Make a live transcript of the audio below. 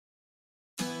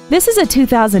This is a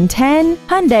 2010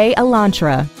 Hyundai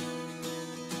Elantra.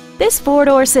 This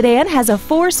four-door sedan has a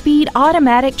 4-speed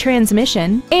automatic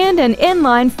transmission and an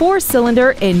inline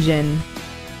 4-cylinder engine.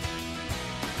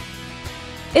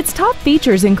 Its top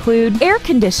features include air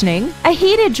conditioning, a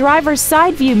heated driver's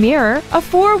side view mirror, a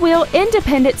 4-wheel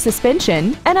independent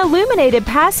suspension, an illuminated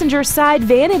passenger side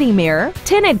vanity mirror,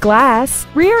 tinted glass,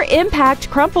 rear impact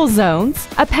crumple zones,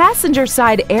 a passenger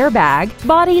side airbag,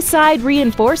 body side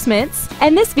reinforcements,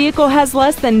 and this vehicle has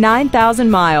less than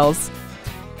 9,000 miles.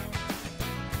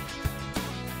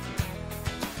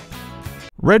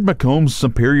 Red McCombs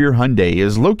Superior Hyundai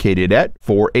is located at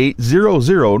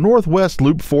 4800 Northwest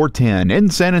Loop 410 in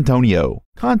San Antonio.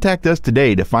 Contact us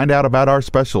today to find out about our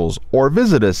specials or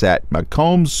visit us at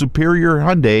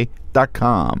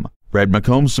McCombsSuperiorHyundai.com. Red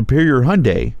McCombs Superior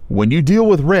Hyundai. When you deal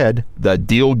with red, the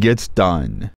deal gets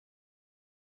done.